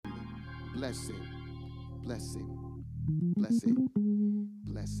blessing, blessing, blessing,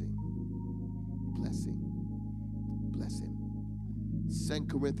 blessing, blessing, blessing. 2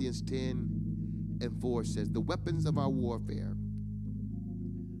 Corinthians 10:4 says, the weapons of our warfare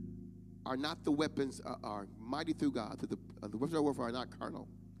are not the weapons, are mighty through God. The weapons of our warfare are not carnal,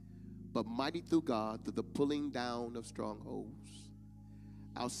 but mighty through God through the pulling down of strongholds.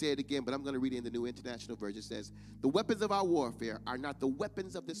 I'll say it again, but I'm going to read it in the New International Version. It says, the weapons of our warfare are not the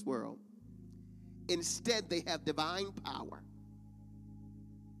weapons of this world. Instead, they have divine power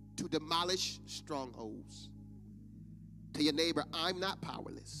to demolish strongholds. Tell your neighbor, I'm not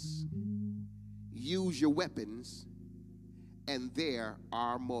powerless. Use your weapons, and there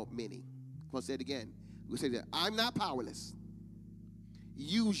are more many. Come on, say it again. We'll say that. I'm not powerless.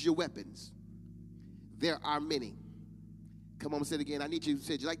 Use your weapons. There are many. Come on, say it again. I need you to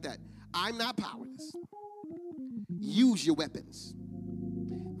say it like that. I'm not powerless. Use your weapons.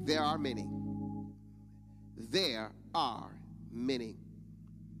 There are many. There are many.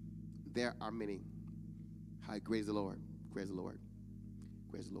 There are many. Hi, praise the Lord. Praise the Lord.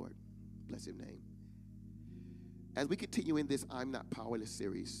 Praise the Lord. Bless his name. As we continue in this I'm Not Powerless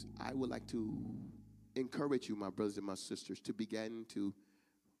series, I would like to encourage you, my brothers and my sisters, to begin to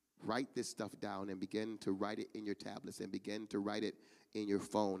write this stuff down and begin to write it in your tablets and begin to write it in your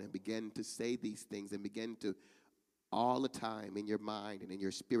phone and begin to say these things and begin to all the time in your mind and in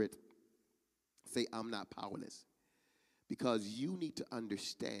your spirit say, I'm not powerless. Because you need to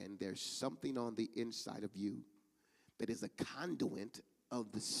understand there's something on the inside of you that is a conduit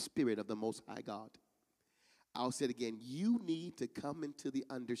of the Spirit of the Most High God. I'll say it again. You need to come into the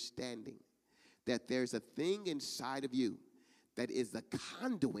understanding that there's a thing inside of you that is the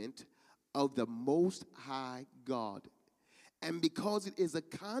conduit of the Most High God. And because it is a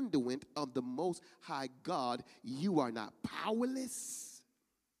conduit of the Most High God, you are not powerless.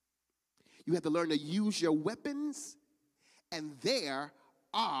 You have to learn to use your weapons, and there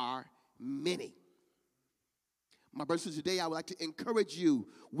are many. My brothers, today I would like to encourage you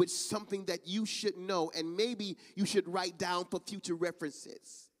with something that you should know, and maybe you should write down for future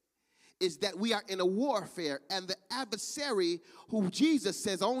references, is that we are in a warfare, and the adversary, who Jesus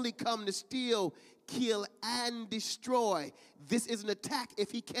says only come to steal, kill, and destroy. This is an attack.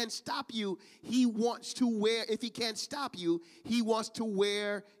 If he can't stop you, he wants to wear, if he can't stop you, he wants to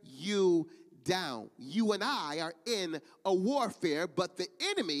wear you down. You and I are in a warfare, but the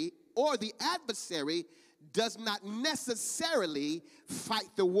enemy or the adversary does not necessarily fight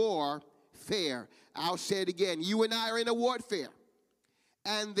the war fair. I'll say it again. You and I are in a warfare.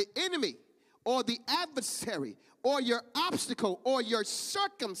 And the enemy or the adversary or your obstacle or your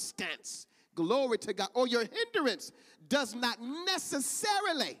circumstance, glory to God, or your hindrance does not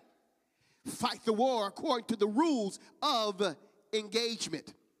necessarily fight the war according to the rules of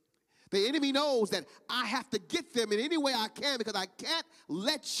engagement. The enemy knows that I have to get them in any way I can because I can't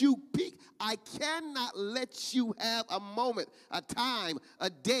let you peek. I cannot let you have a moment, a time, a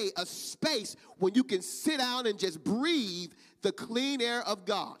day, a space when you can sit down and just breathe the clean air of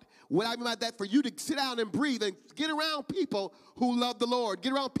God. What I mean by that, for you to sit down and breathe and get around people who love the Lord.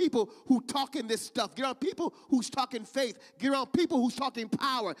 Get around people who talking this stuff. Get around people who's talking faith. Get around people who's talking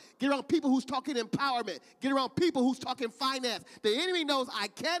power. Get around people who's talking empowerment. Get around people who's talking finance. The enemy knows I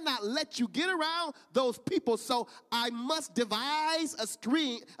cannot let you get around those people, so I must devise a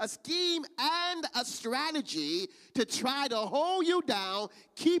scheme and a strategy to try to hold you down,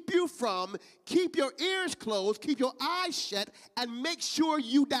 keep your ears closed, keep your eyes shut, and make sure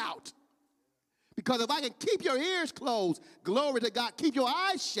you doubt. Because if I can keep your ears closed, glory to God, keep your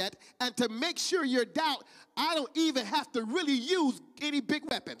eyes shut, and to make sure you doubt, I don't even have to really use any big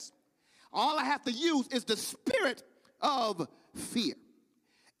weapons. All I have to use is the spirit of fear.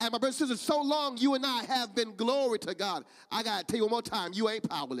 And my brothers and sisters, so long you and I have been, glory to God. I got to tell you one more time, you ain't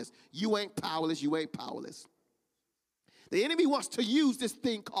powerless. You ain't powerless. You ain't powerless. The enemy wants to use this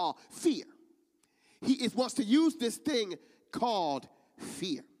thing called fear. He wants to use this thing called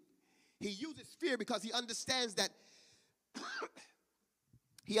fear. He uses fear because he understands that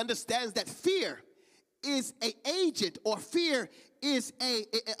fear is an agent, or fear is an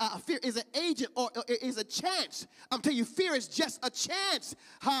agent, or is a chance. I'm telling you, fear is just a chance,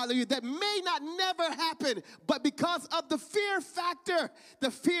 hallelujah, that may not never happen, but because of the fear factor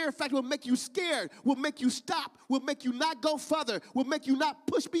will make you scared, will make you stop, will make you not go further, will make you not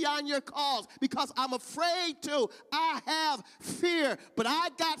push beyond your cause, because I'm afraid to. I have fear, but I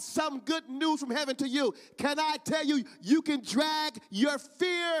got some good news from heaven to you. Can I tell you, you can drag your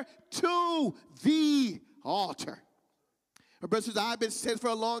fear to the altar. My brothers and sisters, I've been saying for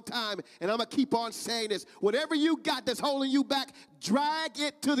a long time, and I'm going to keep on saying this. Whatever you got that's holding you back, drag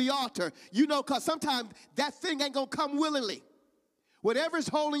it to the altar. You know, because sometimes that thing ain't going to come willingly. Whatever's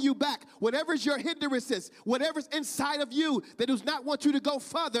holding you back, whatever's your hindrances, whatever's inside of you that does not want you to go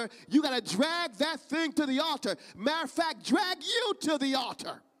further, you got to drag that thing to the altar. Matter of fact, drag you to the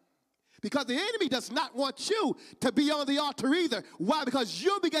altar. Because the enemy does not want you to be on the altar either. Why? Because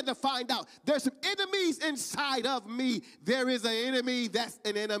you begin to find out there's some enemies inside of me. There is an enemy that's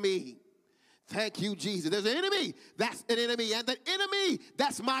an enemy. Thank you, Jesus. There's an enemy that's an enemy. And the enemy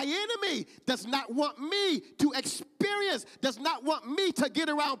that's my enemy does not want me to experience, does not want me to get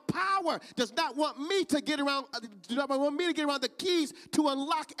around power, does not want me to get around, the keys to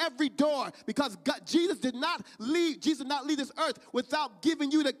unlock every door. Because Jesus did not leave this earth without giving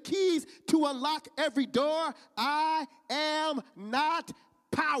you the keys to unlock every door. I am not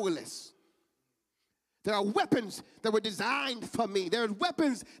powerless. There are weapons that were designed for me. There's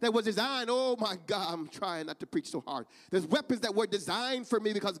weapons that were designed, oh my God, I'm trying not to preach so hard. There's weapons that were designed for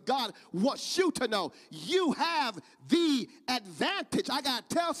me because God wants you to know you have the advantage. I got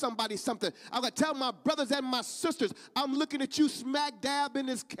to tell somebody something. I got to tell my brothers and my sisters, I'm looking at you smack dab in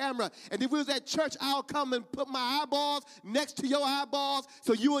this camera. And if we was at church, I'll come and put my eyeballs next to your eyeballs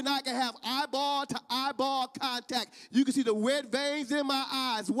so you and I can have eyeball to eyeball contact. You can see the red veins in my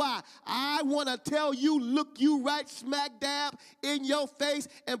eyes. Why? I want to tell you, look you right smack dab in your face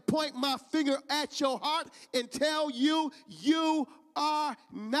and point my finger at your heart and tell you, you are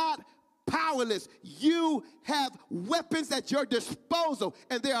not powerless. You have weapons at your disposal,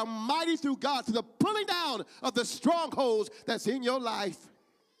 and they are mighty through God to the pulling down of the strongholds that's in your life.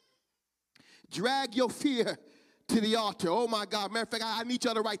 Drag your fear to the altar. Oh my God. Matter of fact, I need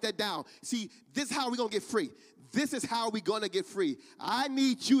y'all to write that down. See, this is how we're going to get free. This is how we're going to get free. I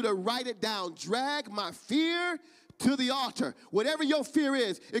need you to write it down. Drag my fear to the altar. Whatever your fear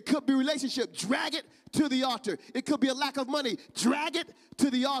is, it could be relationship, drag it to the altar. It could be a lack of money, drag it to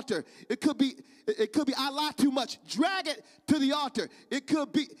the altar. It could be I lie too much, drag it to the altar. It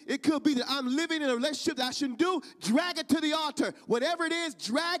could be that I'm living in a relationship that I shouldn't do, drag it to the altar. Whatever it is,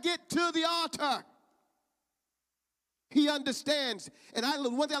 drag it to the altar. He understands. And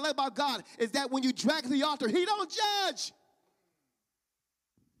one thing I like about God is that when you drag to the altar, he don't judge.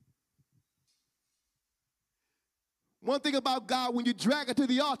 One thing about God, when you drag it to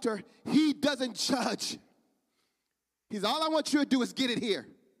the altar, he doesn't judge. He's all I want you to do is get it here.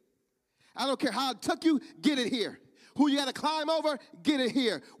 I don't care how it took you, get it here. Who you got to climb over, get it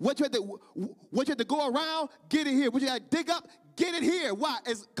here. What you had to go around, get it here. What you got to dig up, get it here. Why?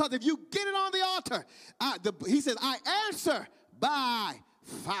 It's because if you get it on the altar, he says, I answer by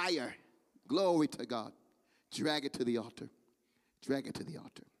fire. Glory to God. Drag it to the altar. Drag it to the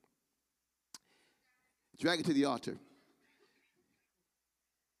altar. Drag it to the altar.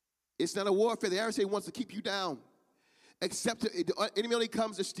 It's not a warfare. The adversary wants to keep you down. Except the enemy only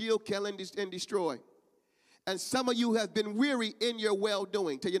comes to steal, kill, and destroy. And some of you have been weary in your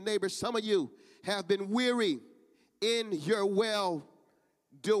well-doing. Tell your neighbor, some of you have been weary in your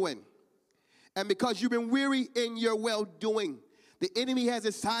well-doing. And because you've been weary in your well-doing, the enemy has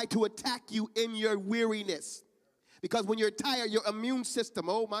decided to attack you in your weariness. Because when you're tired, your immune system,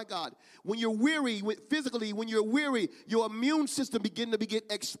 oh my God, when you're weary, physically, when you're weary, your immune system begin to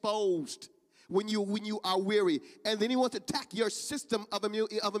get exposed when you are weary. And then he wants to attack your system of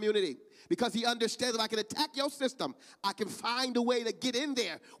immunity. Because he understands if I can attack your system, I can find a way to get in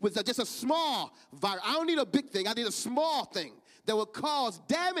there with just a small virus. I don't need a big thing. I need a small thing that will cause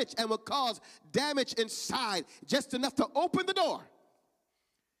damage and will cause damage inside. Just enough to open the door.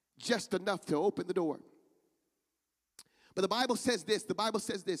 Just enough to open the door. But the Bible says this. The Bible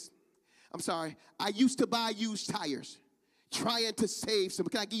says this. I'm sorry. I used to buy used tires, trying to save some.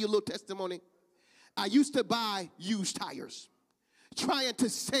 Can I give you a little testimony? I used to buy used tires, trying to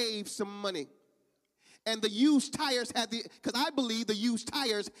save some money. And the used tires because I believe the used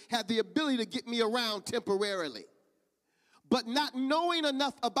tires had the ability to get me around temporarily. But not knowing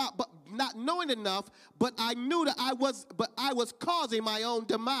enough, but I knew that I was causing my own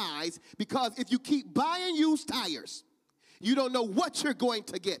demise, because if you keep buying used tires, you don't know what you're going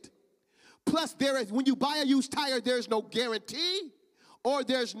to get. Plus, when you buy a used tire, there's no guarantee, or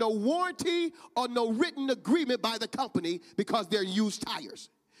there's no warranty, or no written agreement by the company, because they're used tires.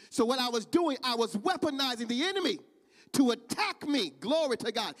 So what I was doing, I was weaponizing the enemy to attack me, glory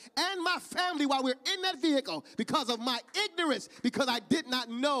to God, and my family while we're in that vehicle because of my ignorance, because I did not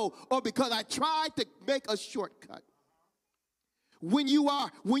know, or because I tried to make a shortcut. When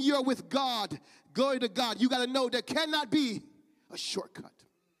you're with God, glory to God, you got to know there cannot be a shortcut.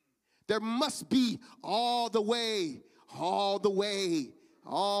 There must be all the way all the way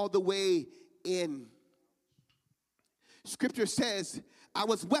in. Scripture says, I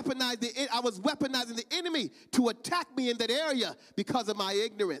was weaponizing the enemy to attack me in that area because of my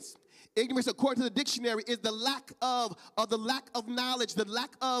ignorance. Ignorance, according to the dictionary, is the lack of knowledge, the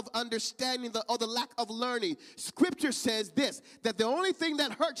lack of understanding, or the lack of learning. Scripture says this, that the only thing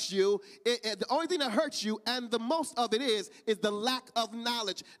that hurts you, and the most of it is the lack of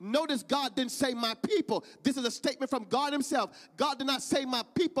knowledge. Notice God didn't say my people. This is a statement from God himself. God did not say my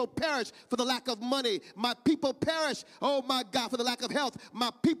people perish for the lack of money. My people perish, oh my God, for the lack of health.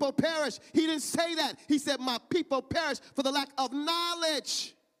 My people perish. He didn't say that. He said my people perish for the lack of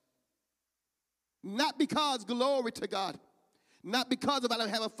knowledge. Not because, glory to God, not because of I don't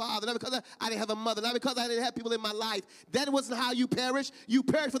have a father, not because I didn't have a mother, not because I didn't have people in my life. That wasn't how you perish. You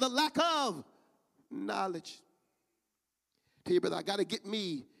perish for the lack of knowledge. Tell your brother, I got to get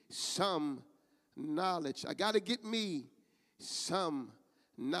me some knowledge. I got to get me some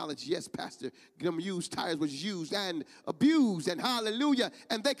knowledge. Yes, Pastor, them used tires was used and abused, and hallelujah.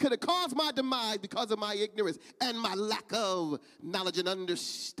 And they could have caused my demise because of my ignorance and my lack of knowledge and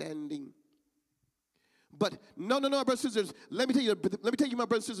understanding. But no, brothers and sisters, let me tell you, my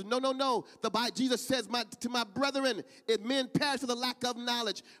brothers and sisters, no. Jesus says to my brethren, if men perish for the lack of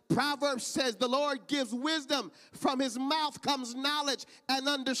knowledge. Proverbs says the Lord gives wisdom. From his mouth comes knowledge and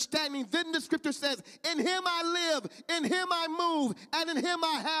understanding. Then the scripture says, in him I live, in him I move, and in him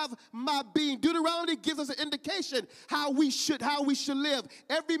I have my being. Deuteronomy gives us an indication how we should live.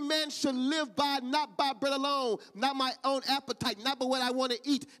 Every man should live not by bread alone, not my own appetite, not by what I want to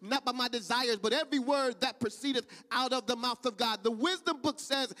eat, not by my desires, but every word that proceedeth out of the mouth of God. The wisdom book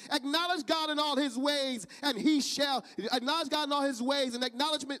says, acknowledge God in all his ways, and he shall. Acknowledge God in all his ways, and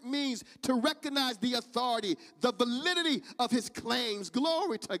acknowledgement means to recognize the authority, the validity of his claims,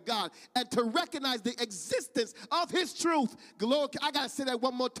 glory to God, and to recognize the existence of his truth. Glory, I got to say that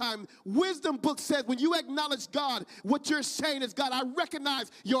one more time. Wisdom book says when you acknowledge God, what you're saying is, God, I recognize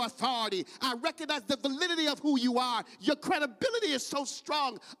your authority. I recognize the validity of who you are. Your credibility is so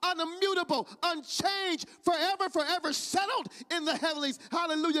strong, unimmutable, unchanged, forever settled in the heavenlies.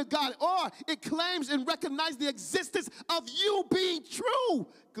 Hallelujah, God. Or it claims and recognizes the existence of you being true.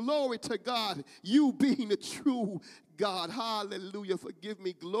 Glory to God. You being the true God. Hallelujah. Forgive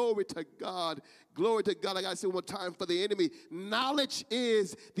me. Glory to God. Glory to God. I got to say one more time for the enemy. Knowledge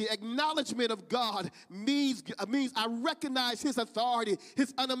is the acknowledgement of God. Means I recognize his authority,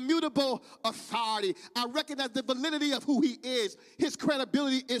 his unimmutable authority. I recognize the validity of who he is. His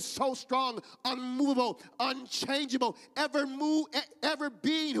credibility is so strong, unmovable, unchangeable, ever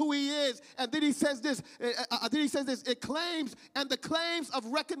being who he is. And then he says this. It claims, and the claims of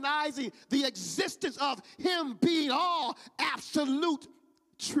recognizing the existence of him being all absolute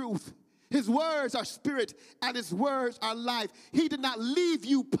truth. His words are spirit, and his words are life. He did not leave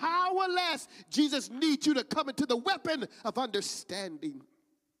you powerless. Jesus needs you to come into the weapon of understanding.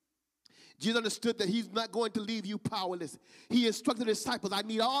 Jesus understood that he's not going to leave you powerless. He instructed the disciples, I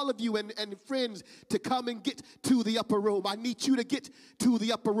need all of you and friends to come and get to the upper room. I need you to get to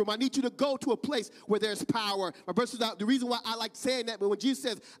the upper room. I need you to go to a place where there's power. My brothers, the reason why I like saying that, but when Jesus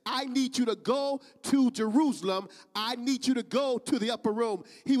says, I need you to go to Jerusalem, I need you to go to the upper room.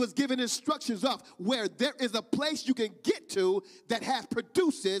 He was giving instructions of where there is a place you can get to that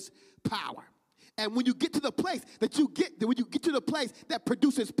produces power. And when you get to the place that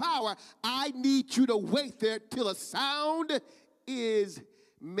produces power, I need you to wait there till a sound is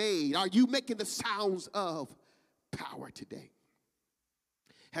made. Are you making the sounds of power today?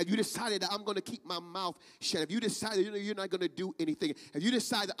 Have you decided that I'm going to keep my mouth shut? Have you decided you're not going to do anything? Have you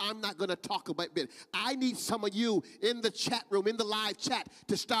decided I'm not going to talk about it? I need some of you in the chat room, in the live chat,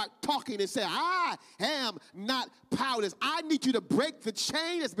 to start talking and say, I am not powerless. I need you to break the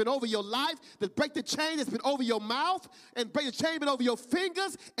chain that's been over your life, to break the chain that's been over your mouth, and break the chain that's been over your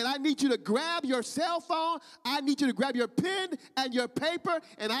fingers, and I need you to grab your cell phone. I need you to grab your pen and your paper,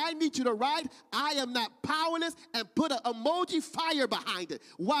 and I need you to write, I am not powerless, and put an emoji fire behind it.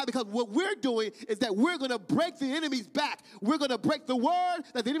 Why? Because what we're doing is that we're going to break the enemy's back. We're going to break the word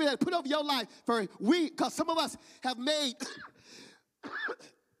that the enemy has put over your life. Because some of us have made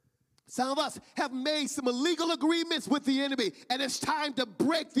some illegal agreements with the enemy, and it's time to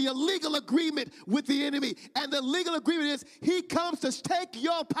break the illegal agreement with the enemy. And the legal agreement is he comes to take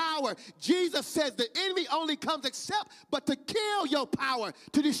your power. Jesus says the enemy only comes but to kill your power,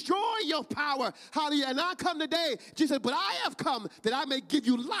 to destroy your power. Hallelujah. And I come today, Jesus said, but I have come that I may give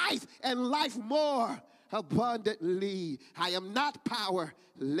you life and life more abundantly. I am not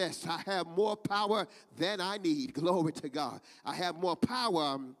powerless. I have more power than I need. Glory to God. I have more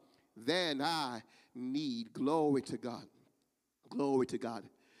power than I need. Glory to God. Glory to God.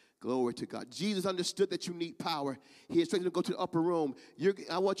 Glory to God. Jesus understood that you need power. He instructed him to go to the upper room.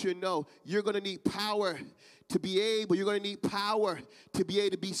 I want you to know you're going to need power to be able. You're going to need power to be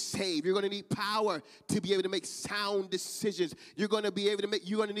able to be saved. You're going to need power to be able to make sound decisions. You're going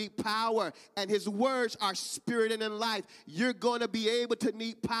to need power. And his words are spirit and in life. You're going to be able to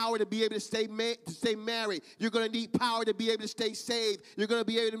need power to be able to stay married. You're going to need power to be able to stay saved. You're going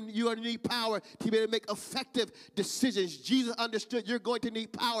to need power to be able to make effective decisions. Jesus understood you're going to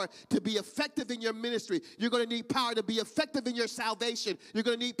need power to be effective in your ministry. You're going to need power to be effective in your salvation. You're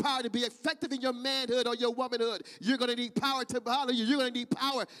going to need power to be effective in your manhood or your womanhood. You're going to need power to follow you. You're going to need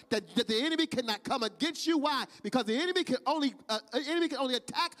power that the enemy cannot come against you. Why? Because the enemy can only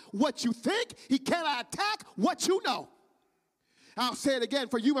attack what you think. He cannot attack what you know. I'll say it again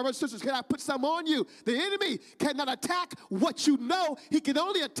for you, my brothers and sisters. Can I put some on you? The enemy cannot attack what you know. He can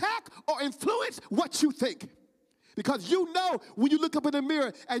only attack or influence what you think. Because you know when you look up in the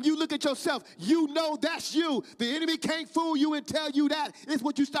mirror and you look at yourself, you know that's you. The enemy can't fool you and tell you that. It's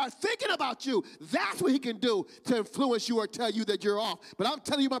what you start thinking about you. That's what he can do to influence you or tell you that you're off. But I'm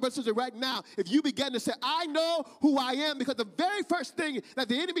telling you, my brothers and sisters, right now, if you begin to say, I know who I am, because the very first thing that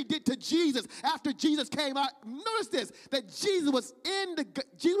the enemy did to Jesus after Jesus came out, notice this, that Jesus was in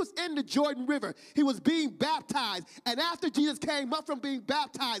the Jordan River. He was being baptized. And after Jesus came up from being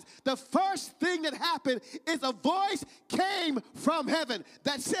baptized, the first thing that happened is a voice came from heaven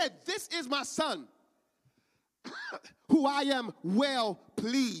that said, this is my son, who I am well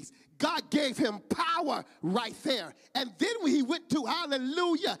pleased. God gave him power right there. And then when he went to,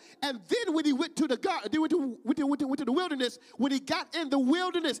 hallelujah, and then when he went to the garden, went to the wilderness, when he got in the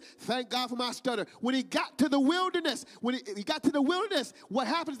wilderness, thank God for my stutter, when he got to the wilderness, what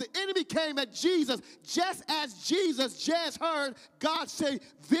happens, the enemy came at Jesus, just as Jesus just heard God say,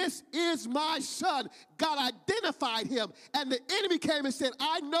 this is my son. God identified him, and the enemy came and said,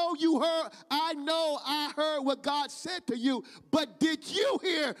 I know I heard what God said to you, but did you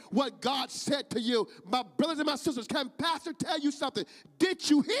hear what God said to you? My brothers and my sisters, can Pastor tell you something? Did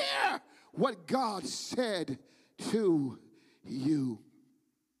you hear what God said to you?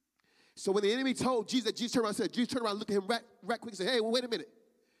 So when the enemy told Jesus, Jesus turned around, looked at him right quick and said, hey, well, wait a minute.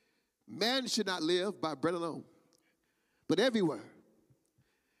 Man should not live by bread alone, but every word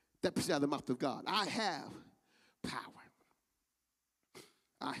that proceeds out of the mouth of God. I have power.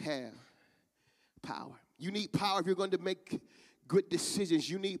 I have power. You need power if you're going to make good decisions.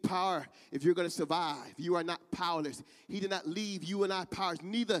 You need power if you're going to survive. You are not powerless. He did not leave you and I powerless.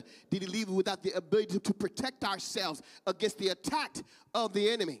 Neither did he leave us without the ability to protect ourselves against the attack of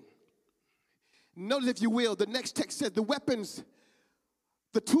the enemy. Notice, if you will, the next text says the weapons,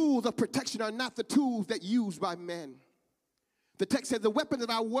 the tools of protection are not the tools that used by men. The text says the weapons of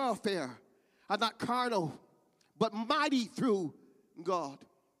our warfare are not carnal, but mighty through God.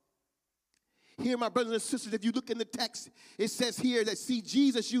 Here, my brothers and sisters, if you look in the text, it says here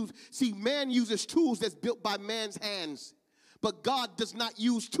that man uses tools that's built by man's hands. But God does not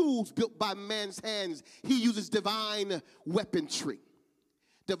use tools built by man's hands. He uses divine weaponry.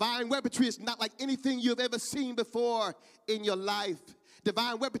 Divine weaponry is not like anything you've ever seen before in your life.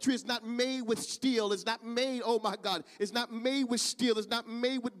 Divine weaponry is not made with steel. It's not made, oh my God, it's not made with steel. It's not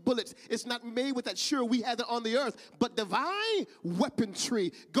made with bullets. It's not made with that. Sure, we have it on the earth. But divine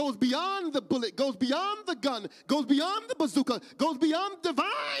weaponry goes beyond the bullet, goes beyond the gun, goes beyond the bazooka, goes beyond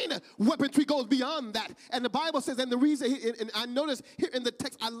divine weaponry, goes beyond that. And the Bible says, and the reason, and I notice here in the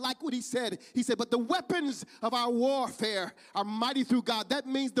text, I like what he said. He said, but the weapons of our warfare are mighty through God. That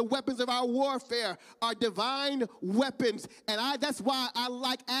means the weapons of our warfare are divine weapons. And that's why I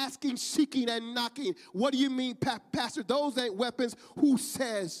like asking, seeking, and knocking. What do you mean, Pastor? Those ain't weapons. Who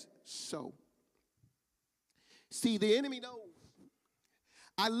says so? See, the enemy knows.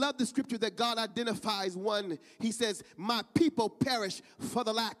 I love the scripture that God identifies one. He says, my people perish for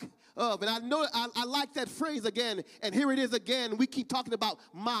the lack of. And I know I like that phrase again. And here it is again. We keep talking about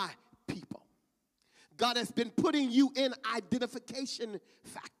my people. God has been putting you in identification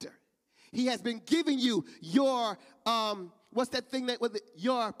factor. He has been giving you your what's that thing that was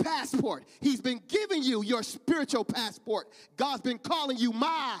your passport? He's been giving you your spiritual passport. God's been calling you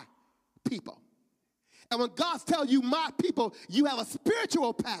my people. And when God tells you my people, you have a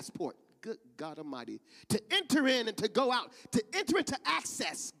spiritual passport. Good God Almighty. To enter in and to go out. To enter into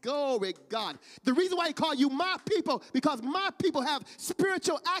access. Glory God. The reason why he called you my people, because my people have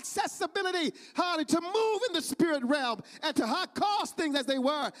spiritual accessibility. Hallelujah. To move in the spirit realm and to cause things as they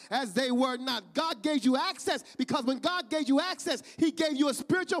were not. God gave you access because when God gave you access, he gave you a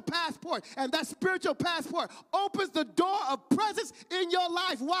spiritual passport. And that spiritual passport opens the door of presence in your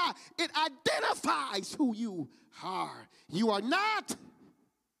life. Why? It identifies who you are. You are not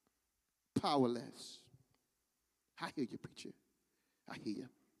powerless. I hear you, preacher. I hear you.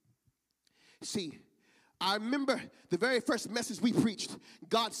 See, I remember the very first message we preached.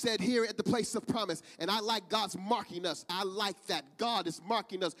 God said here at the place of promise, and I like God's marking us. I like that. God is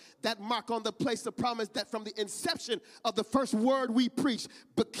marking us. That mark on the place of promise, that from the inception of the first word we preached,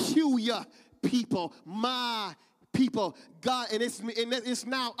 peculiar people, my people, God, and it's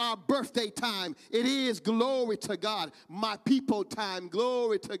now our birthday time. It is, glory to God, my people time,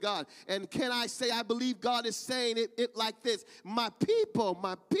 glory to God. And can I say, I believe God is saying it like this: my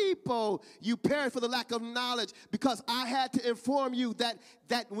people, you perish for the lack of knowledge, because I had to inform you that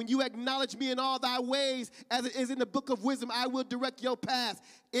when you acknowledge me in all thy ways, as it is in the book of wisdom, I will direct your path.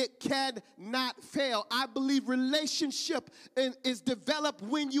 It cannot fail. I believe relationship is developed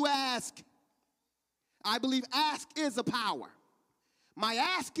when you ask. I believe ask is a power. My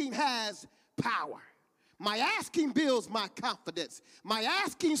asking has power. My asking builds my confidence. My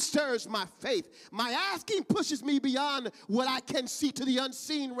asking stirs my faith. My asking pushes me beyond what I can see to the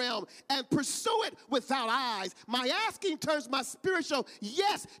unseen realm and pursue it without eyes. My asking turns my spiritual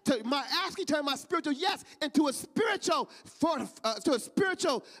yes into a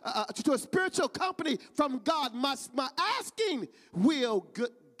spiritual company from God. My asking will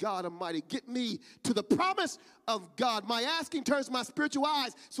God Almighty, get me to the promise of God. My asking turns my spiritual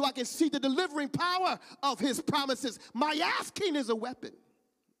eyes so I can see the delivering power of his promises. My asking is a weapon.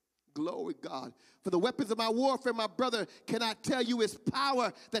 Glory God. For the weapons of my warfare, my brother, can I tell you, is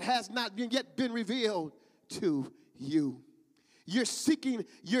power that has not yet been revealed to you. You're seeking.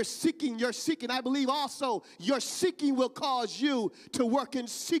 I believe also your seeking will cause you to work in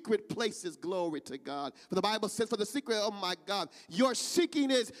secret places. Glory to God. For the Bible says, for the secret, oh my God, your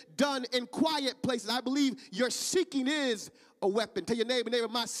seeking is done in quiet places. I believe your seeking is a weapon. Tell your neighbor,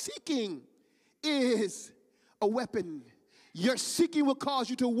 my seeking is a weapon. Your seeking will cause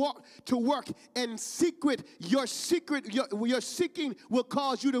you to work in secret. Your seeking will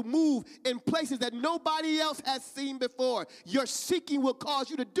cause you to move in places that nobody else has seen before. Your seeking will cause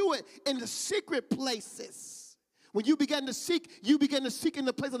you to do it in the secret places. When you begin to seek in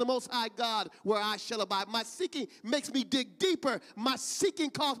the place of the Most High God where I shall abide. My seeking makes me dig deeper. My seeking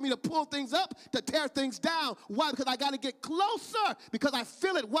calls me to pull things up, to tear things down. Why? Because I got to get closer, because I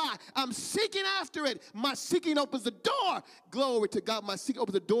feel it. Why? I'm seeking after it. My seeking opens the door. Glory to God. My seeking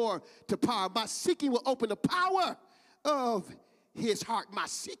opens the door to power. My seeking will open the power of his heart. My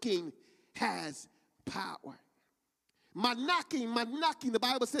seeking has power. My knocking, the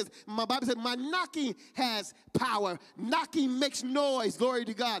Bible says, my knocking has power. Knocking makes noise, glory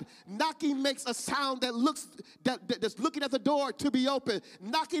to God. Knocking makes a sound that's looking at the door to be open.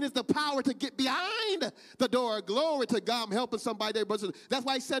 Knocking is the power to get behind the door. Glory to God. I'm helping somebody there, brothers. That's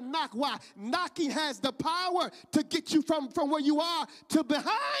why he said knock. Why? Knocking has the power to get you from where you are to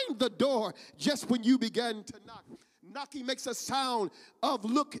behind the door just when you begin to knock. Knocking makes a sound of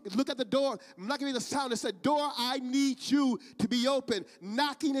look at the door. Knocking makes a sound that says, door, I need you to be open.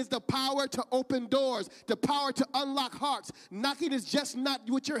 Knocking is the power to open doors, the power to unlock hearts. Knocking is just not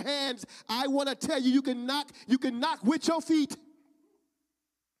with your hands. I want to tell you, you can knock with your feet.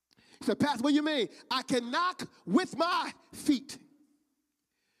 You say, Pastor, what do you mean? I can knock with my feet.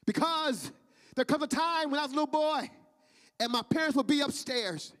 Because there comes a time when I was a little boy and my parents would be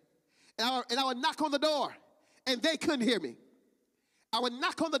upstairs and I would knock on the door. And they couldn't hear me. I would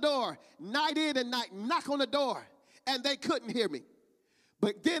knock on the door, night in and night, knock on the door, and they couldn't hear me.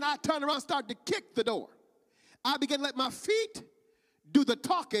 But then I turned around and started to kick the door. I began to let my feet do the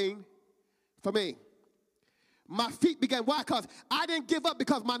talking for me. My feet began, why? Because I didn't give up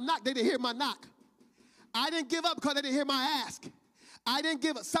because they didn't hear my knock. I didn't give up because they didn't hear my ask. I didn't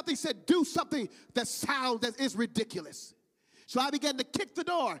give up. Something said, do something that sounds, that is ridiculous. So I began to kick the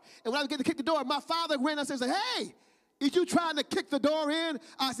door. And when I began to kick the door, my father ran up and said, hey, is you trying to kick the door in?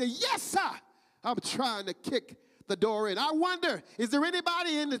 I said, yes, sir. I'm trying to kick the door in. I wonder, is there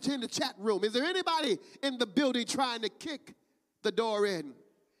anybody in the chat room? Is there anybody in the building trying to kick the door in?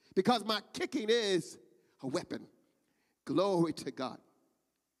 Because my kicking is a weapon. Glory to God.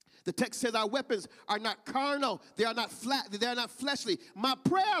 The text says our weapons are not carnal. They are not fleshly. My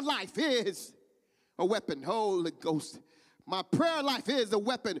prayer life is a weapon. Holy Ghost. My prayer life is a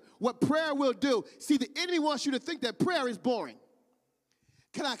weapon. What prayer will do. See, the enemy wants you to think that prayer is boring.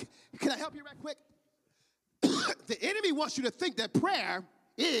 Can I help you right quick? The enemy wants you to think that prayer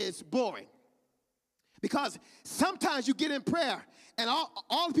is boring. Because sometimes you get in prayer, and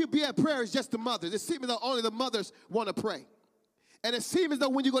all the people be at prayer is just the mothers. It seems as though only the mothers want to pray. And it seems as though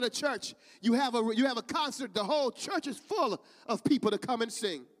when you go to church, you have a concert, the whole church is full of people to come and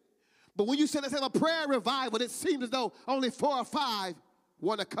sing. But when you say, let's have a prayer revival, it seems as though only 4 or 5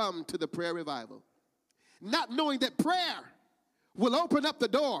 want to come to the prayer revival. Not knowing that prayer will open up the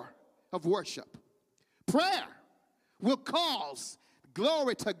door of worship. Prayer will cause,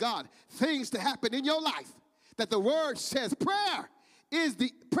 glory to God, things to happen in your life that the word says prayer is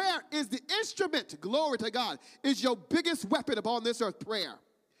the instrument, glory to God, is your biggest weapon upon this earth, prayer.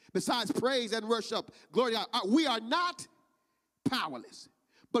 Besides praise and worship, glory to God, we are not powerless.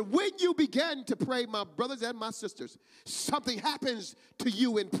 But when you begin to pray, my brothers and my sisters, something happens to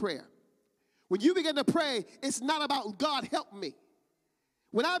you in prayer. When you begin to pray, it's not about God help me.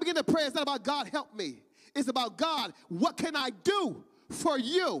 When I begin to pray, it's not about God help me. It's about God, what can I do for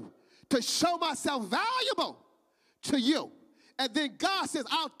you to show myself valuable to you? And then God says,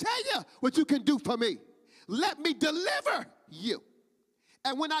 I'll tell you what you can do for me. Let me deliver you.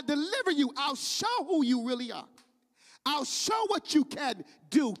 And when I deliver you, I'll show who you really are. I'll show what you can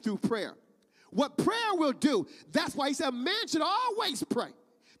do through prayer. What prayer will do, that's why he said man should always pray.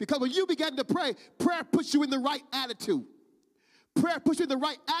 Because when you begin to pray, prayer puts you in the right attitude. Prayer puts you in the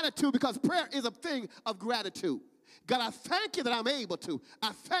right attitude because prayer is a thing of gratitude. God, I thank you that I'm able to.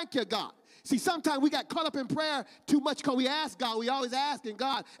 I thank you, God. See, sometimes we got caught up in prayer too much because we ask God. We always asking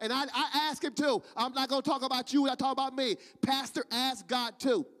God. And I ask him too. I'm not going to talk about you. I talk about me. Pastor, ask God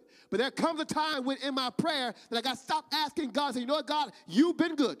too. But there comes a time when in my prayer that I got to stop asking God and say, you know what, God, you've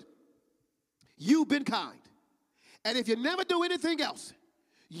been good. You've been kind. And if you never do anything else,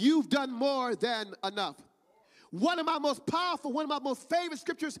 you've done more than enough. One of my most powerful, one of my most favorite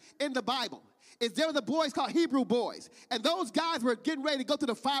scriptures in the Bible is there were the boys called Hebrew boys. And those guys were getting ready to go to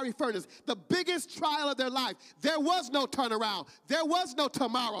the fiery furnace, the biggest trial of their life. There was no turnaround. There was no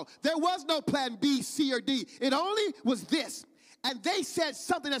tomorrow. There was no plan B, C, or D. It only was this. And they said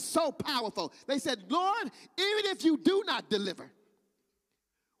something that's so powerful. They said, Lord, even if you do not deliver,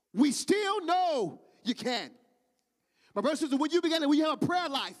 we still know you can. My brothers and sisters, when you have a prayer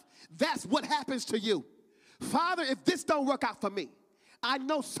life, that's what happens to you. Father, if this don't work out for me, I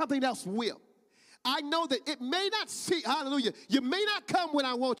know something else will. I know that it may not see, hallelujah, you may not come when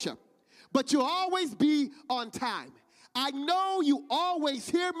I want you, but you'll always be on time. I know you always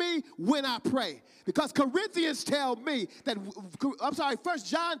hear me when I pray. Because Corinthians tell me that, 1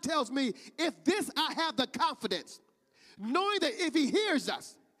 John tells me, if this I have the confidence, knowing that if he hears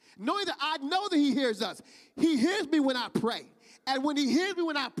us, knowing that I know that he hears us, he hears me when I pray. And when he hears me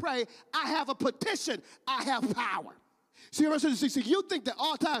when I pray, I have a petition, I have power. See, you think that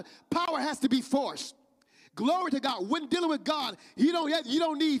all the time power has to be forced. Glory to God. When dealing with God, you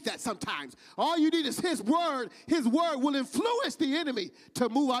don't need that sometimes. All you need is his word. His word will influence the enemy to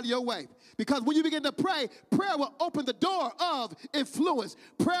move out of your way. Because when you begin to pray, prayer will open the door of influence.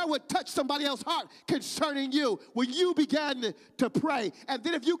 Prayer will touch somebody else's heart concerning you when you begin to pray. And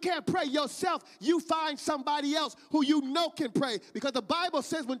then if you can't pray yourself, you find somebody else who you know can pray. Because the Bible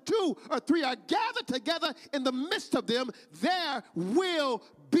says when 2 or 3 are gathered together in the midst of them, there will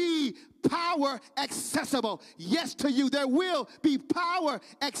be power accessible. Yes, to you. There will be power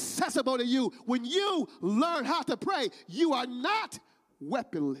accessible to you. When you learn how to pray, you are not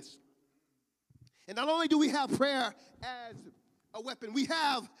weaponless. And not only do we have prayer as a weapon, we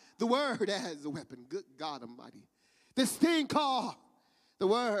have the word as a weapon. Good God Almighty. This thing called the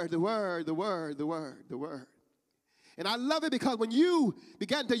word, the word, the word, the word, the word. And I love it because when you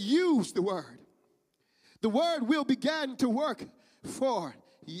begin to use the word will begin to work for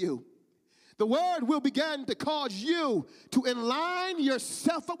you. The word will begin to cause you to align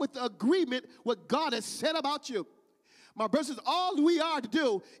yourself up with the agreement what God has said about you. My brothers, all we are to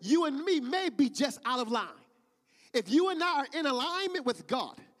do, you and me may be just out of line. If you and I are in alignment with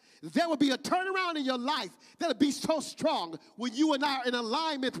God, there will be a turnaround in your life that will be so strong when you and I are in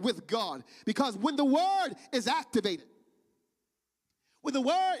alignment with God. Because when the word is activated,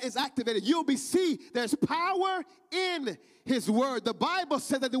 you'll see there's power in his word. The Bible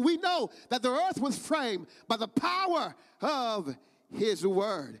says that we know that the earth was framed by the power of his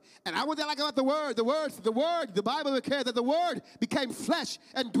word. And I want that like about the word. The Bible declares that the word became flesh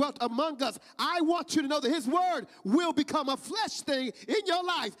and dwelt among us. I want you to know that his word will become a flesh thing in your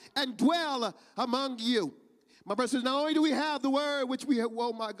life and dwell among you. My brother says, not only do we have the word, which we have,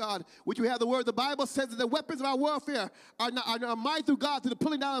 oh my God, which we have the word, the Bible says that the weapons of our warfare are mighty through God to the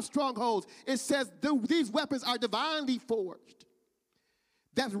pulling down of strongholds. It says these weapons are divinely forged.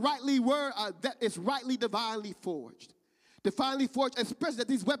 That's rightly word, that is rightly divinely forged. Divinely forged, especially that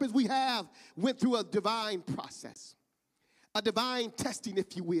these weapons we have went through a divine process. A divine testing,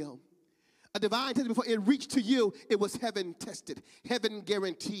 if you will. A divine testing before it reached to you, it was heaven tested, heaven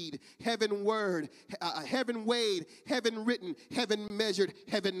guaranteed, heaven word, heaven weighed, heaven written, heaven measured,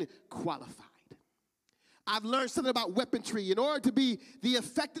 heaven qualified. I've learned something about weaponry. In order to be the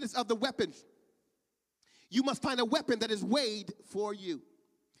effectiveness of the weapons, you must find a weapon that is weighed for you.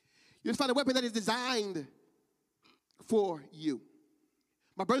 You must find a weapon that is designed for you.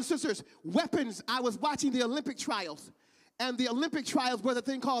 My brothers and sisters, weapons, I was watching the Olympic trials. And the Olympic trials were the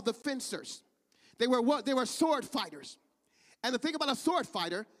thing called the fencers. They were sword fighters. And the thing about a sword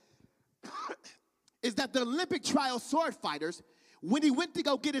fighter is that the Olympic trial sword fighters, when he went to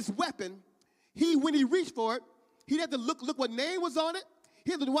go get his weapon, when he reached for it, he had to look what name was on it.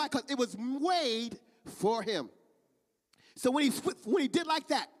 He had to do why, because it was weighed for him. So when he did like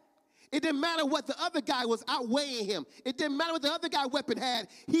that, it didn't matter what the other guy was outweighing him. It didn't matter what the other guy's weapon had.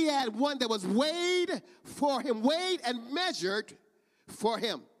 He had one that was weighed for him, weighed and measured for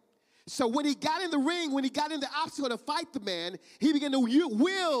him. So when he got in the ring, when he got in the obstacle to fight the man, he began to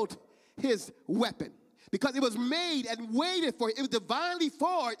wield his weapon because it was made and weighted for him. It was divinely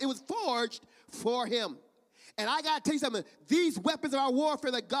forged. It was forged for him. And I got to tell you something. These weapons of our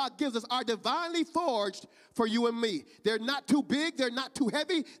warfare that God gives us are divinely forged for you and me. They're not too big. They're not too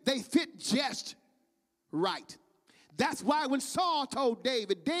heavy. They fit just right. That's why when Saul told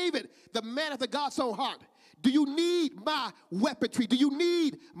David, David, the man after God's own heart, do you need my weaponry? Do you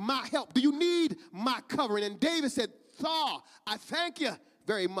need my help? Do you need my covering? And David said, Saul, I thank you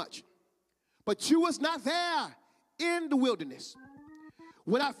very much. But you was not there in the wilderness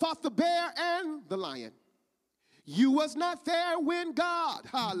when I fought the bear and the lion. You was not there when God,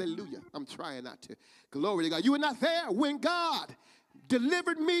 hallelujah, I'm trying not to, glory to God. You were not there when God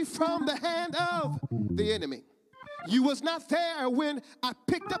delivered me from the hand of the enemy. You was not there when I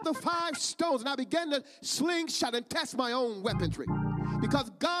picked up the 5 stones and I began to slingshot and test my own weaponry.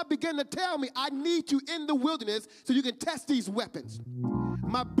 Because God began to tell me, I need you in the wilderness so you can test these weapons.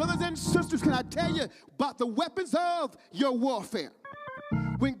 My brothers and sisters, can I tell you about the weapons of your warfare?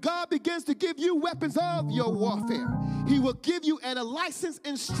 When God begins to give you weapons of your warfare, he will give you a licensed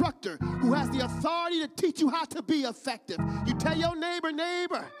instructor who has the authority to teach you how to be effective. You tell your neighbor,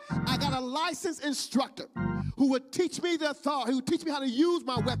 I got a licensed instructor who will teach me the authority, who will teach me how to use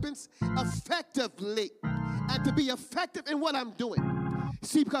my weapons effectively and to be effective in what I'm doing.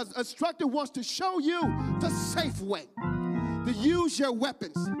 See, because instructor wants to show you the safe way to use your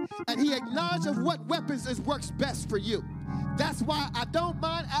weapons, and he acknowledges what weapons works best for you. That's why I don't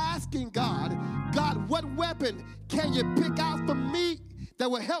mind asking God, what weapon can you pick out for me that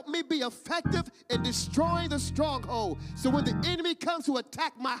will help me be effective in destroying the stronghold? So when the enemy comes to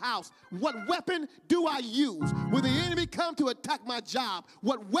attack my house, what weapon do I use? When the enemy comes to attack my job,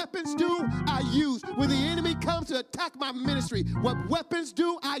 what weapons do I use? When the enemy comes to attack my ministry, what weapons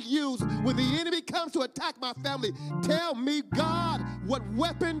do I use? When the enemy comes to attack my family, tell me, God, what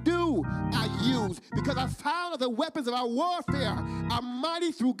weapon do I use? Because I found that the weapons of our warfare are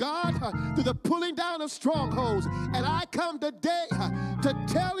mighty through God, through the pulling down of strongholds. And I come today to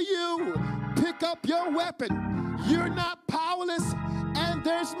tell you, pick up your weapon. You're not powerless, and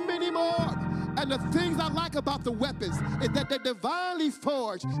there's many more. And the things I like about the weapons is that they're divinely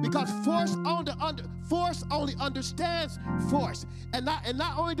forged, because force only understands force. And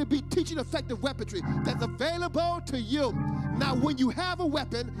not only to be teaching effective weaponry that's available to you. Now, when you have a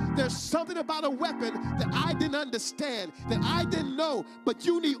weapon, there's something about a weapon that I didn't understand, that I didn't know. But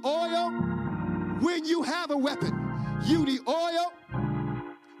you need oil when you have a weapon. You need oil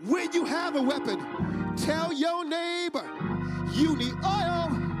when you have a weapon. Tell your neighbor, you need oil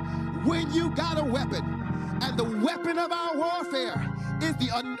when you got a weapon. And the weapon of our warfare is the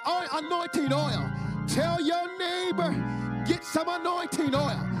anointing oil. Tell your neighbor, get some anointing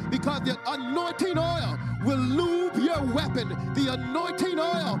oil, because the anointing oil will lube your weapon. The anointing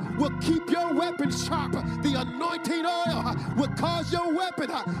oil will keep your weapon sharp. The anointing oil will cause your weapon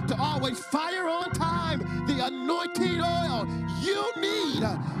to always fire on time. The anointing oil, you need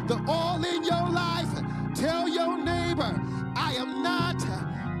the oil in your life. Tell your neighbor, I am not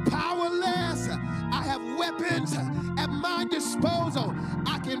powerless. I have weapons at my disposal.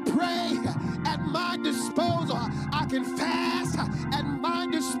 I can pray at my disposal. I can fast at my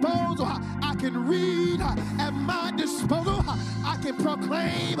disposal. I can read at my disposal. I can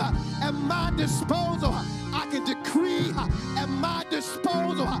proclaim at my disposal. I can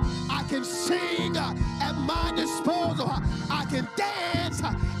can sing at my disposal. I can dance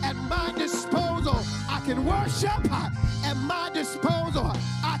at my disposal. I can worship at my disposal.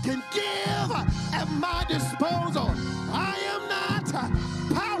 I can give at my disposal. I am not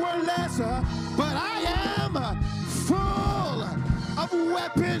powerless, but I am full of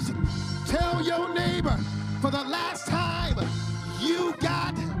weapons. Tell your neighbor, for the last time, you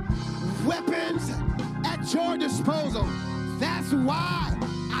got weapons at your disposal. That's why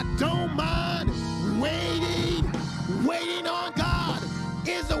I don't mind waiting on God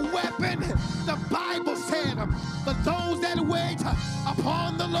is a weapon. The Bible said, for those that wait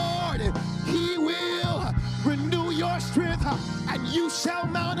upon the Lord, he will renew your strength, and you shall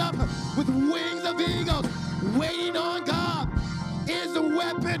mount up with wings of eagles. Waiting on God is a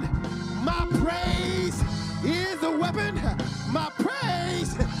weapon. My praise is a weapon. My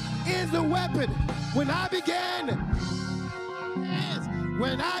praise is a weapon. When I began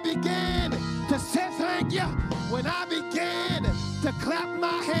to say thank you, when I began to clap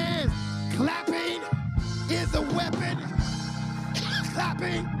my hands, clapping is a weapon.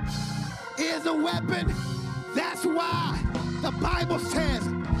 Clapping is a weapon. That's why the Bible says,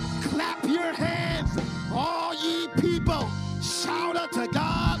 clap your hands, all ye people. Shout unto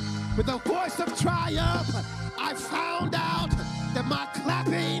God with a voice of triumph. I found out that my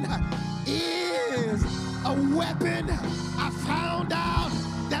clapping is a weapon. I found out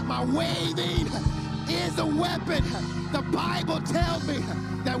that my waving is a weapon. The Bible tells me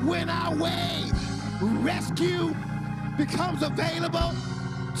that when I wave, rescue becomes available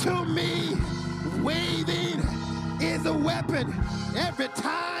to me. Waving is a weapon. Every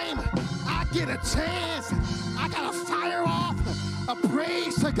time I get a chance, I gotta fire off a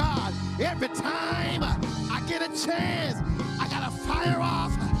praise to God. Every time I get a chance, I gotta fire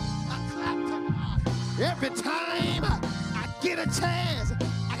off a clap to God. Every time I get a chance,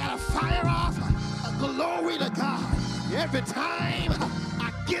 I gotta fire off a glory to God. Every time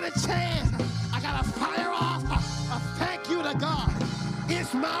I get a chance, I gotta fire off a thank you to God.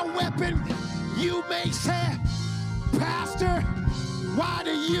 It's my weapon. You may say, Pastor, why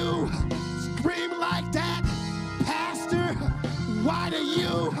do you scream like that? Pastor, why do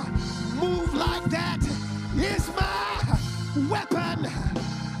you move like that? It's my weapon.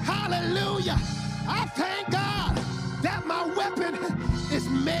 Hallelujah. I thank God that my weapon is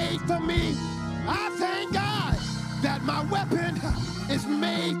made for me. I thank God that my weapon is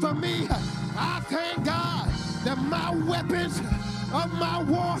made for me. I thank God that my weapons of my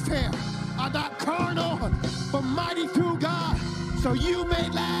warfare are not carnal, but mighty through God. So you may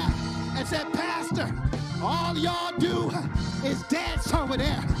laugh and say, Pastor, all y'all do is dance over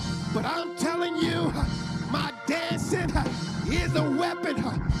there. But I'm telling you, my dancing is a weapon.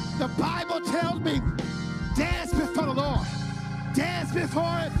 The Bible tells me, dance before the Lord. Dance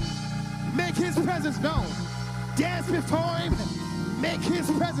before him. Make his presence known. Dance before him. Make his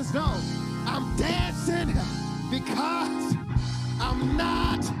presence known. I'm dancing because I'm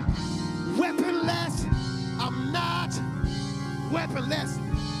not weaponless. I'm not weaponless.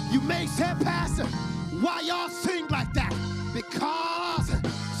 You may say, Pastor, why y'all sing like that? Because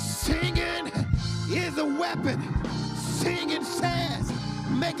singing is a weapon. Singing says,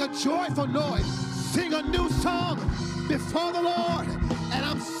 make a joyful noise. Sing a new song before the Lord. And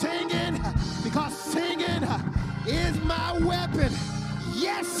I'm singing because singing is my weapon.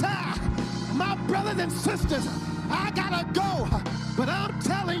 Yes, sir. My brothers and sisters, I gotta go. But I'm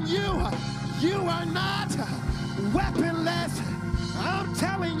telling you, you are not weaponless. I'm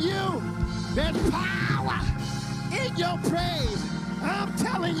telling you, there's power in your praise. I'm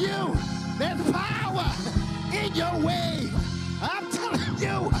telling you, there's power in your wave. I'm telling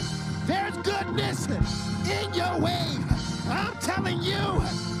you, there's goodness in your wave. I'm telling you,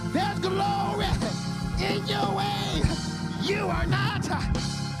 there's glory in your wave. You are not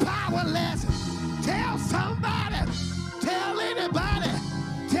powerless. Tell somebody, tell anybody,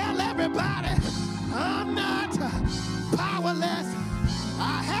 tell everybody, I'm not powerless.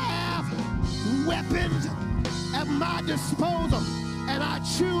 I have weapons at my disposal, and I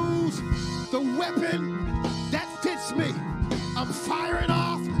choose the weapon that fits me. I'm firing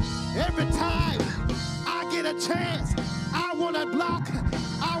off every time I get a chance. I want to block,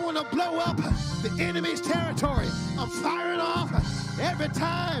 I want to blow up the enemy's territory. I'm firing off every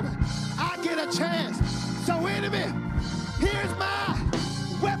time I get a chance. So enemy, here's my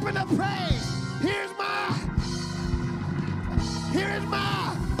weapon of praise. Here's my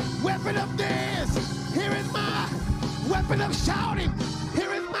weapon of dance. Here is my weapon of shouting.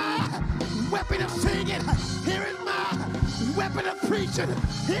 Here is my weapon of singing. Here is my weapon of preaching.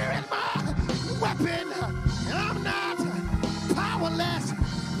 Here is my weapon. And I'm not powerless.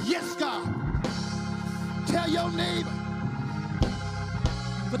 Yes, God. Tell your neighbor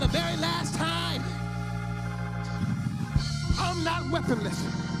for the very last time, I'm not weaponless.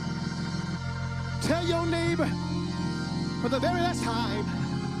 Tell your neighbor for the very last time,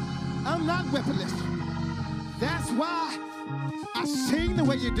 I'm not weaponless. That's why I sing the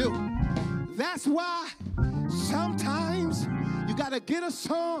way you do. That's why sometimes you got to get a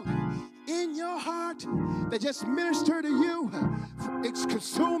song in your heart that just minister to you. It's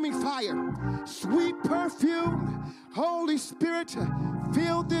consuming fire, sweet perfume. Holy Spirit,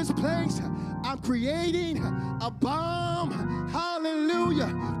 fill this place. I'm creating a bomb. Hallelujah.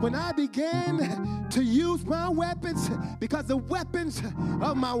 When I begin to use my weapons, because the weapons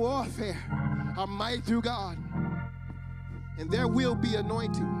of my warfare are mighty through God. And there will be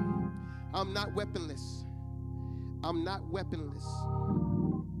anointing. I'm not weaponless. I'm not weaponless.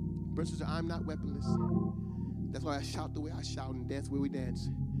 Brothers, I'm not weaponless. That's why I shout the way I shout and dance the way we dance.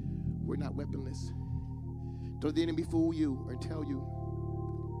 We're not weaponless. Don't let the enemy fool you or tell you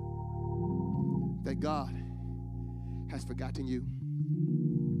that God has forgotten you.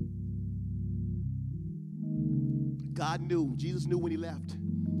 God knew, Jesus knew when he left,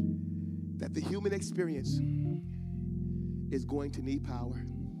 that the human experience is going to need power.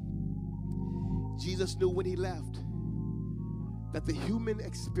 Jesus knew when he left that the human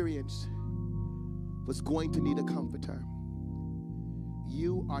experience was going to need a comforter.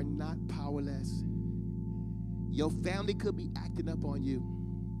 You are not powerless. Your family could be acting up on you.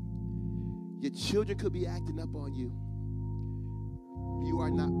 Your children could be acting up on you. You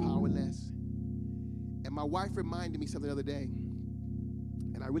are not powerless. And my wife reminded me something the other day,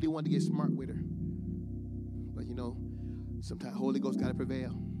 and I really wanted to get smart with her. But you know, sometimes Holy Ghost got to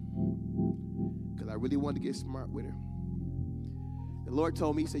prevail, because I really wanted to get smart with her. The Lord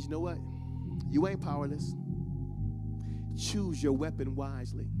told me, he says, you know what? You ain't powerless. Choose your weapon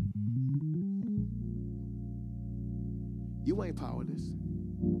wisely. You ain't powerless.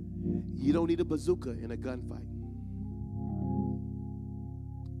 You don't need a bazooka in a gunfight.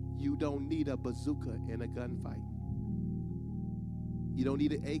 You don't need a bazooka in a gunfight. You don't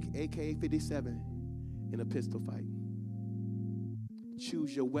need an AK-57 in a pistol fight.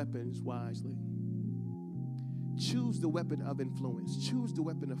 Choose your weapons wisely. Choose the weapon of influence. Choose the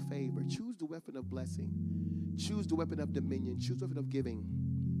weapon of favor. Choose the weapon of blessing. Choose the weapon of dominion. Choose the weapon of giving.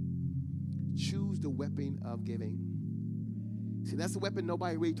 Choose the weapon of giving. See, that's the weapon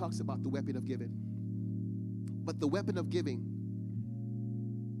nobody really talks about, the weapon of giving. But the weapon of giving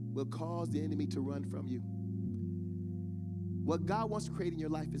will cause the enemy to run from you. What God wants to create in your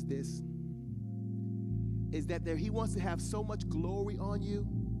life is this, is that he wants to have so much glory on you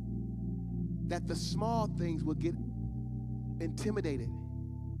that the small things will get intimidated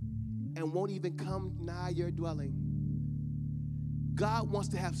and won't even come nigh your dwelling. God wants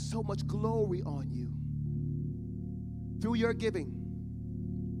to have so much glory on you through your giving.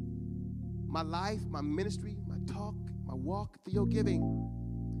 My life, my ministry, my talk, my walk, through your giving,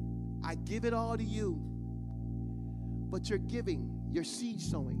 I give it all to you. But your giving, your seed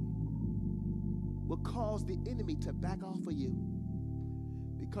sowing, will cause the enemy to back off of you.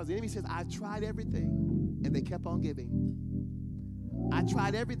 Because the enemy says, I've tried everything, and they kept on giving. I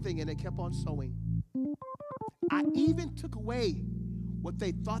tried everything, and they kept on sowing. I even took away what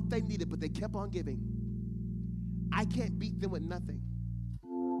they thought they needed, but they kept on giving. I can't beat them with nothing.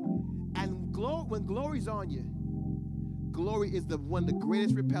 And when glory's on you, glory is one of the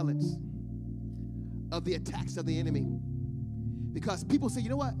greatest repellents of the attacks of the enemy. Because people say, you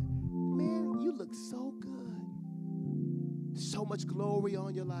know what? Man, you look so good. So much glory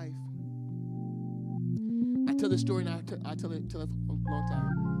on your life. I tell this story, and I tell it for a long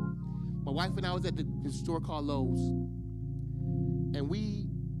time. My wife and I was at the store called Lowe's. And we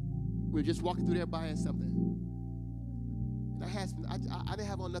were just walking through there buying something. And I didn't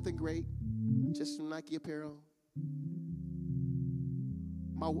have on nothing great, just some Nike apparel.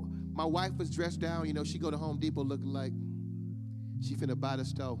 My wife was dressed down. You know, she go to Home Depot looking like she finna buy the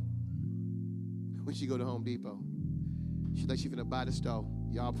stove. When she go to Home Depot, she like she finna buy the stove.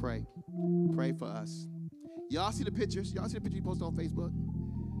 Y'all pray. Pray for us. Y'all see the pictures? Y'all see the picture you posted on Facebook?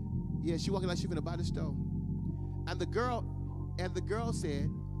 Yeah, she walking like she finna buy the stove. And the girl said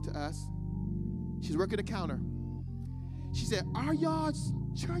to us, she's working the counter. She said, "Are y'all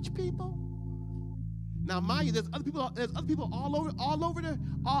church people?" Now, mind you, there's other people all over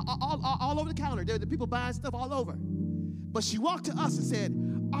the counter. There are people buying stuff all over. But she walked to us and said,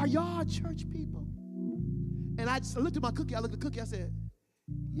 "Are y'all church people?" And I just looked at my cookie. I looked at the cookie. I said,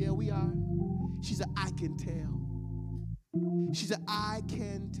 "Yeah, we are." She said, "I can tell." She said, "I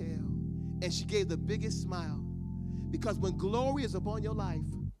can tell." And she gave the biggest smile. Because when glory is upon your life,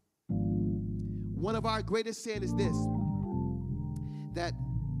 One of our greatest sins is this, that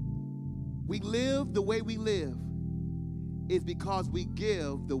we live the way we live is because we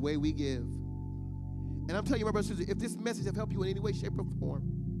give the way we give. And I'm telling you, my brothers and sisters, if this message has helped you in any way, shape, or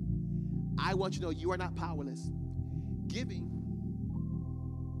form, I want you to know you are not powerless. Giving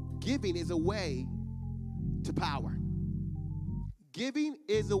is a way to power. Giving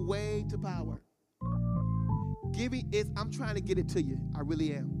is a way to power. Giving is, I'm trying to get it to you. I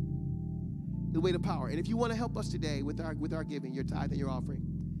really am. The way to power. And if you want to help us today with our giving, your tithe and your offering,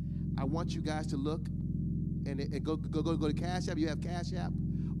 I want you guys to look and go to Cash App. You have Cash App.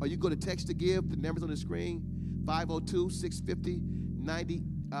 Or you go to Text to Give. The number's on the screen,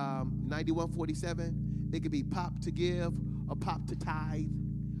 502-650-9147. It could be Pop to Give or Pop to Tithe,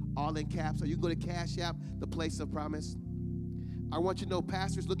 all in caps. Or you can go to Cash App, the Place of Promise. I want you to know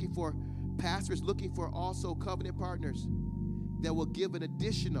pastors looking for also covenant partners that will give an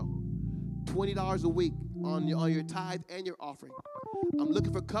additional $20 a week on your tithe and your offering. I'm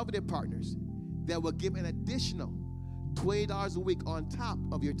looking for covenant partners that will give an additional $20 a week on top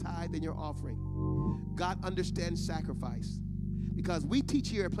of your tithe and your offering. God understands sacrifice, because we teach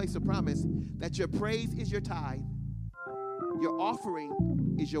here at Place of Promise that your praise is your tithe, your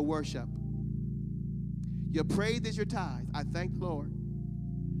offering is your worship. Your praise is your tithe. I thank the Lord.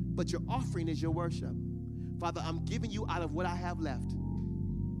 But your offering is your worship. Father, I'm giving you out of what I have left.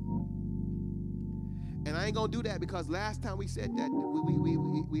 And I ain't gonna do that because last time we said that,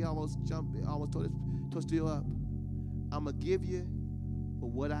 we almost toasted you up. I'm gonna give you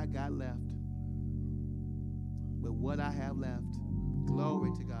with what I got left. With what I have left. Glory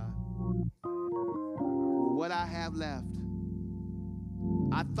to God. With what I have left.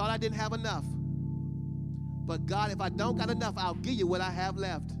 I thought I didn't have enough. But God, if I don't got enough, I'll give you what I have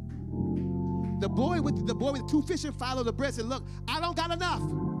left. The boy with the 2 fish and 5 loaves of bread said, look, I don't got enough,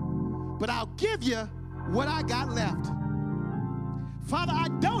 but I'll give you what I got left. Father, I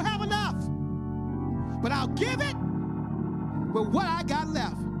don't have enough, but I'll give it with what I got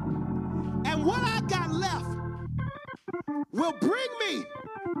left. And what I got left will bring me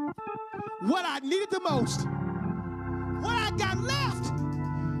what I needed the most. What I got left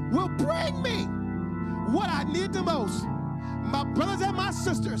will bring me what I need the most. My brothers and my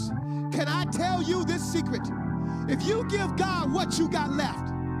sisters, can I tell you this secret? If you give God what you got left,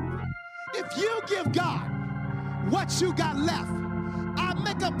 if you give God what you got left, I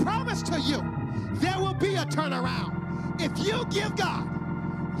make a promise to you, there will be a turnaround. If you give God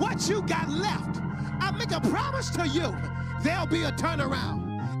what you got left, I make a promise to you, there'll be a turnaround.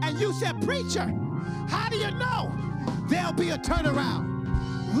 And you said, preacher, how do you know there'll be a turnaround?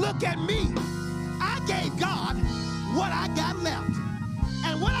 Look at me. I gave God what I got left.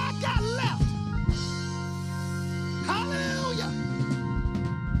 And what I got left, hallelujah,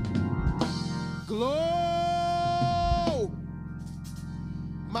 glory.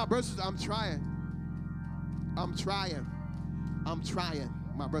 My brothers, I'm trying. My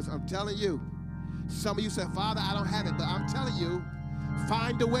brothers, I'm telling you. Some of you said, Father, I don't have it, but I'm telling you,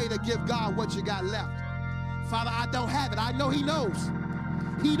 find a way to give God what you got left. Father, I don't have it. I know He knows.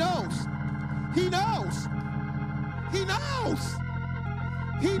 He knows. He knows. He knows.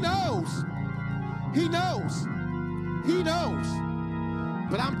 He knows. He knows. He knows.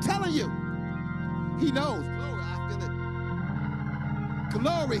 But I'm telling you, He knows. Glory, I feel it.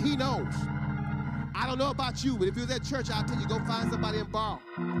 Glory, He knows. I don't know about you, but if you're at church, I'll tell you, go find somebody and borrow.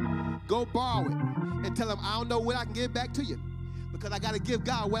 Go borrow it and tell them, I don't know what I can give back to you, because I got to give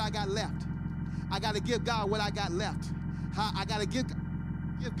God what I got left. I got to give God what I got left. I got to give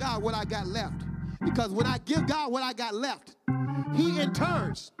God what I got left. Because when I give God what I got left, He in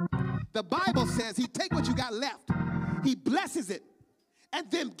turns, the Bible says He take what you got left, He blesses it, and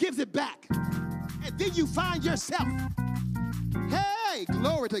then gives it back. And then you find yourself, hey,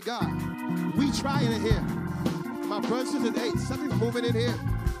 glory to God. We trying it here. My brothers and sisters, hey, something's moving in here.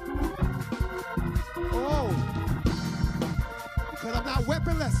 Oh, because I'm not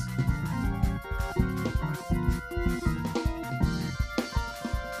weaponless.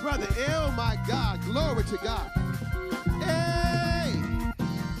 Brother, oh my God, glory to God. Hey,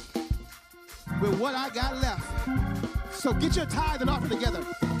 with what I got left. So get your tithe and offering together.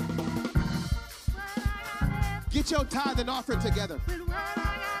 Get your tithe and offering together.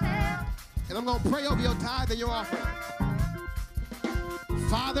 And I'm going to pray over your tithe and your offering.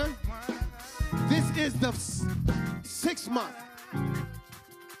 Father, this is the 6th month.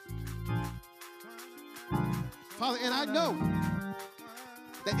 Father, and I know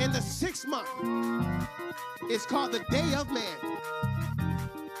that in the 6th month, it's called the Day of Man.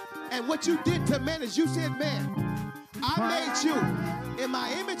 And what you did to man is you said, man, I made you in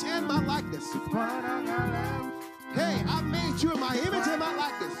my image and my likeness. Hey, I made you in my image and my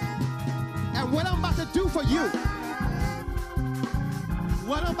likeness. And what I'm about to do for you,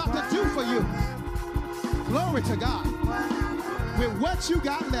 glory to God, with what you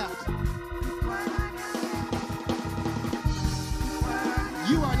got left,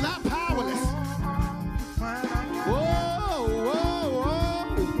 you are not powerless. Whoa, whoa,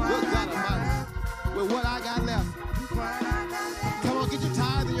 whoa. Good God Almighty. With what I got left. Come on, get your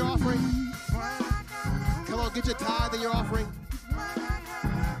tithe and your offering. Come on, get your tithe and your offering.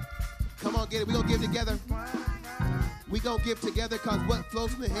 Come on, get it. We're going to give together. We're going to give together because what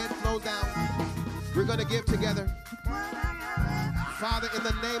flows from the head flows down. We're going to give together. Father, in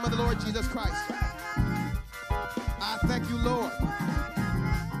the name of the Lord Jesus Christ, I thank you, Lord,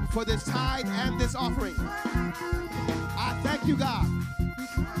 for this tithe and this offering. I thank you, God,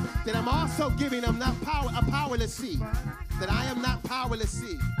 that I'm also giving them not a powerless seed, that I am not powerless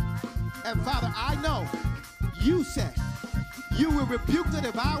seed. And Father, I know you said you will rebuke the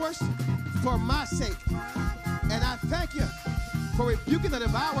devourers for my sake. And I thank you for rebuking the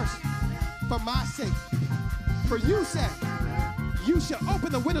devourers for my sake. For you said you shall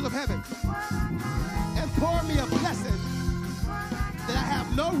open the windows of heaven and pour me a blessing that I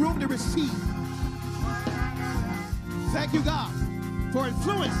have no room to receive. Thank you, God, for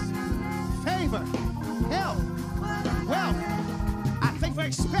influence, favor, health, wealth. I thank you for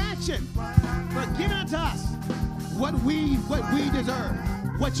expansion, for giving unto us what we deserve,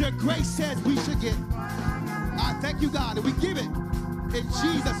 what your grace says we should get. I thank you, God, and we give it in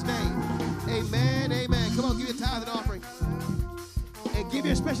Jesus' name. Amen, amen. Come on, give your tithe and offering. And give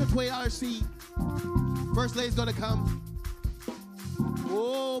your special $20 seed. First lady's going to come.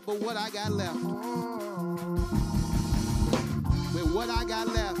 Oh, but what I got left. With what I got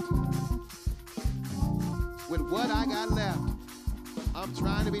left. With what I got left. I'm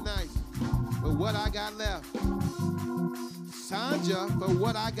trying to be nice. With what I got left. Sandra, for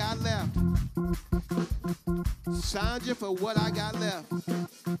what I got left. Sandra, for what I got left.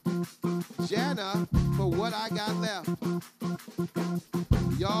 Jana, for what I got left.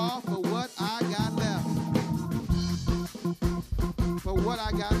 Y'all, for what I got left. For what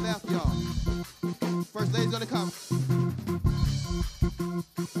I got left, y'all. First lady's gonna come.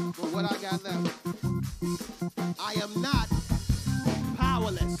 For what I got left. I am not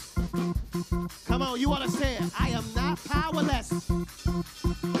powerless. Come on, you want to say it. I am not powerless.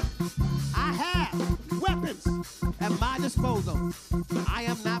 I have weapons at my disposal. I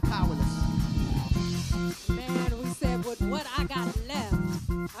am not powerless. Man, we said with what I got left,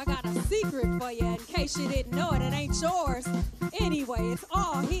 I got a secret for you in case you didn't know it. It ain't yours. Anyway, it's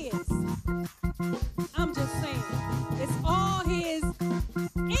all his. I'm just saying, it's all his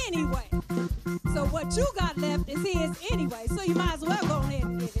anyway. So what you got left is his anyway. So you might as well go ahead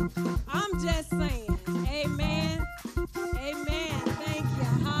and give it. I'm just saying. Amen. Amen. Thank you.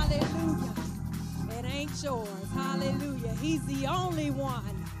 Hallelujah. It ain't yours. Hallelujah. He's the only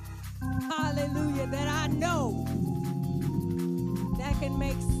one. Hallelujah. That I know that can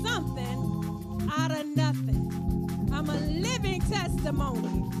make something out of nothing. I'm a living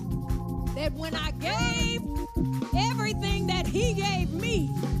testimony that when I gave everything that he gave me,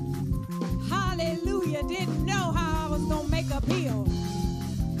 hallelujah, didn't know how I was going to make a bill.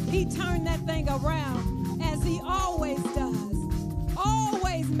 He turned that thing around as he always does,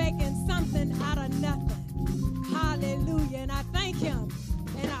 always making something out of nothing. Hallelujah. And I thank him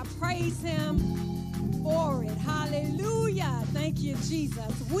and I praise him for it. Hallelujah. Thank you,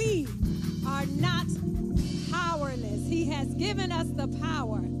 Jesus. We are not powerless. He has given us the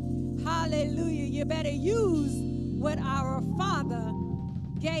power. Hallelujah. You better use what our Father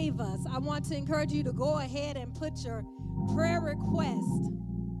gave us. I want to encourage you to go ahead and put your prayer request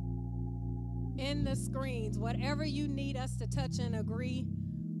in the screens. Whatever you need us to touch and agree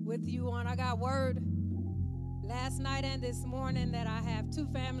with you on. I got word last night and this morning that I have 2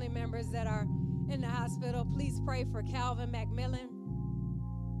 family members that are in the hospital. Please pray for Calvin McMillan.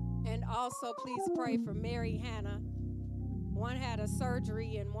 And also please pray for Mary Hannah. One had a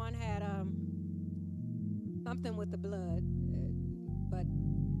surgery and one had something with the blood. But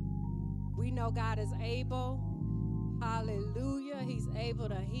we know God is able. Hallelujah. He's able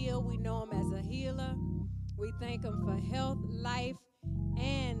to heal. We know him as a healer. We thank him for health, life,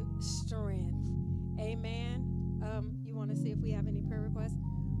 and strength. Amen. You want to see if we have any prayer requests?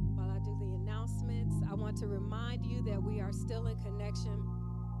 While I do the announcements, I want to remind you that we are still in connection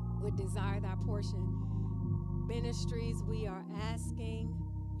with Desire Thy Portion Ministries. We are asking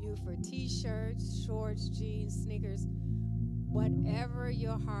you for t-shirts, shorts, jeans, sneakers, whatever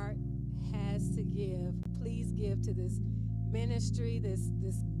your heart has to give. Please give to this ministry, this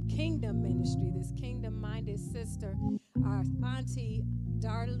kingdom ministry, this kingdom-minded sister. Our auntie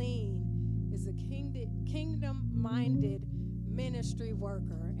Darlene is a kingdom-minded ministry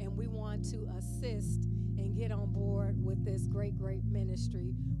worker, and we want to assist and get on board with this great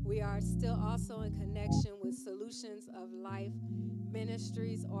ministry. We are still also in connection with Solutions of Life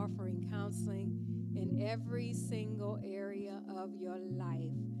Ministries, offering counseling in every single area of your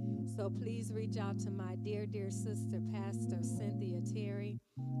life. So please reach out to my dear sister, Pastor Cynthia Terry,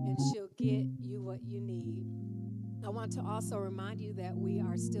 and she'll get you what you need. I want to also remind you that we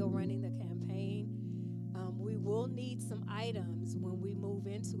are still running the campaign. We will need some items when we move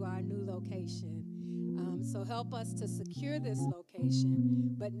into our new location. So help us to secure this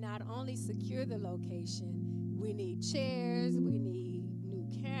location, but not only secure the location, we need chairs, we need new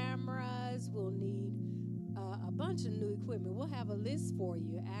cameras, we'll need a bunch of new equipment. We'll have a list for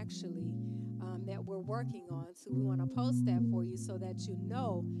you, actually, that we're working on. So we want to post that for you so that you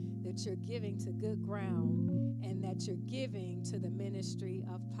know that you're giving to good ground and that you're giving to the ministry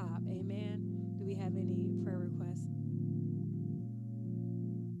of Pop. Amen. Do we have any prayer requests?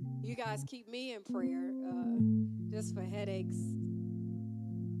 You guys keep me in prayer just for headaches.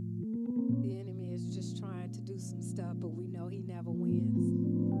 The enemy is just trying to do some stuff, but we know he never wins.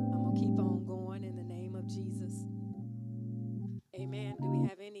 I'm going to keep on going in the name of Jesus. Amen. Do we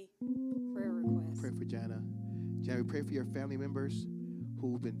have any prayer requests? Pray for Jana. Jana, we pray for your family members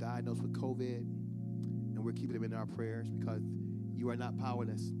who've been diagnosed with COVID, and we're keeping them in our prayers because you are not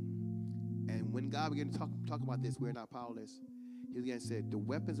powerless. And when God began to talk about this, we're not powerless. He again said, the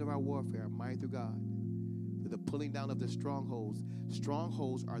weapons of our warfare are mighty through God, through the pulling down of the strongholds.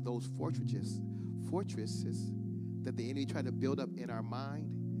 Strongholds are those fortresses that the enemy tried to build up in our mind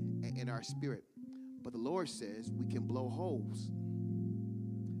and in our spirit. But the Lord says we can blow holes.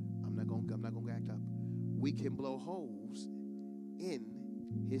 I'm not going to act up. We can blow holes in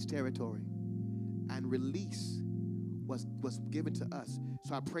his territory and release what's given to us.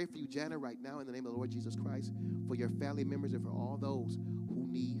 So I pray for you, Jana, right now in the name of the Lord Jesus Christ, for your family members and for all those who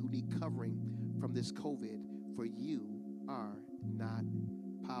need covering from this COVID, for you are not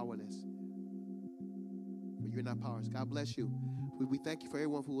powerless. You're not powerless. God bless you. We thank you for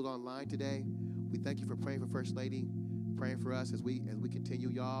everyone who was online today. We thank you for praying for First Lady, praying for us as we continue,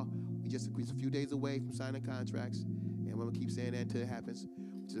 y'all. We're a few days away from signing contracts, and I'm going to keep saying that until it happens.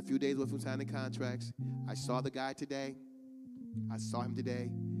 Just a few days away from signing contracts. I saw the guy today. I saw him today,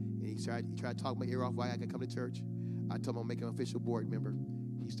 and he tried to talk my ear off why I could come to church. I told him I'll make him an official board member.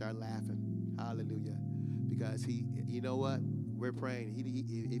 He started laughing. Hallelujah. Because you know what? We're praying. If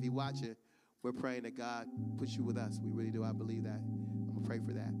he's watching, we're praying that God puts you with us. We really do. I believe that. I'm going to pray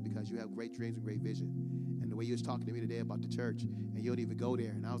for that because you have great dreams and great vision. And the way you was talking to me today about the church, and you don't even go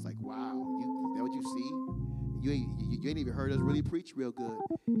there. And I was like, wow, is that what you see? You ain't even heard us really preach real good.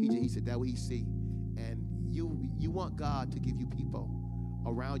 He said that what he see. And you want God to give you people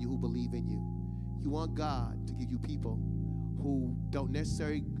around you who believe in you. You want God to give you people who don't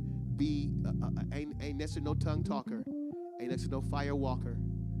necessarily ain't necessarily no tongue talker, ain't necessarily no fire walker,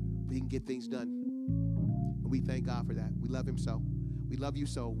 but he can get things done. And we thank God for that. We love him so. We love you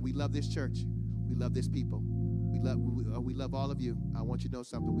so. We love this church. We love this people. We love all of you. I want you to know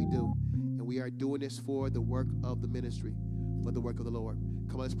something. We do. And we are doing this for the work of the ministry, for the work of the Lord.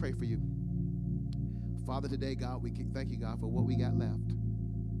 Come on, let's pray for you. Father, today, God, we thank you, God, for what we got left.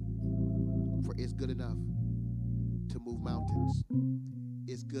 For it's good enough to move mountains.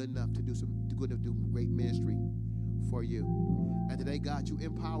 It's good enough to do great ministry for you. And today, God, you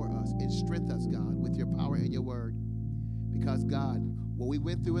empower us and strengthen us, God, with your power and your word. Because, God, what we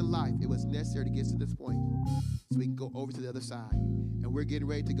went through in life, it was necessary to get to this point so we can go over to the other side. And we're getting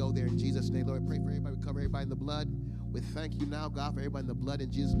ready to go there in Jesus' name. Lord, pray for everybody. We cover everybody in the blood. We thank you now, God, for everybody in the blood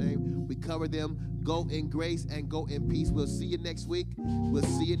in Jesus' name. We cover them. Go in grace and go in peace. We'll see you next week. We'll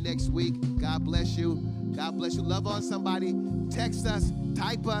see you next week. God bless you. God bless you. Love on somebody. Text us.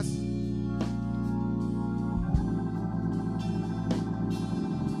 Type us.